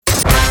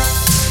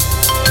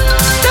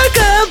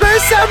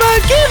bersama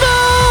Gibo.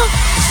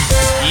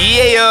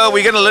 Yeah, we're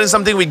gonna learn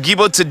something with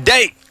Gibo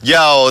today.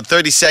 Yo,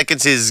 30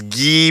 seconds is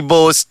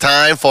Gibo's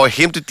time for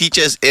him to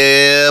teach us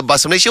a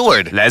Bahasa Malaysia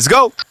word. Let's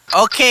go.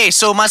 Okay,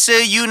 so masa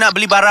you nak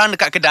beli barang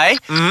dekat kedai,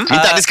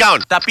 Minta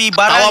diskaun. Tapi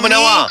barang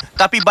Tawar-menawar.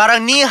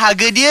 ni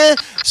harga dia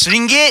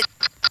RM1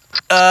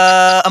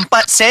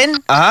 4 sen.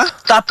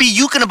 Tapi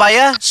you kena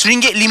bayar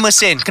RM1 5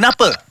 sen.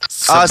 Kenapa?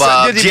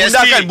 Sebab dia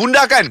GST.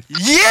 bundakan.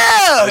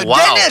 Yeah, Wow.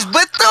 Dennis,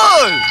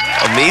 betul.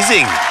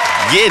 Amazing.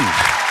 Yin.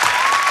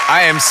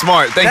 I am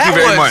smart. Thank you That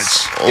very was- much.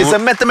 It's a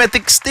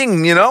mathematics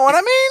thing, you know what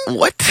I mean?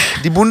 What?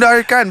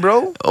 Dibundarkan,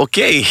 bro.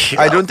 Okay.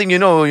 I don't think you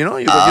know. You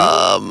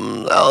got.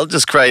 I'll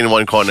just cry in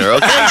one corner,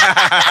 okay?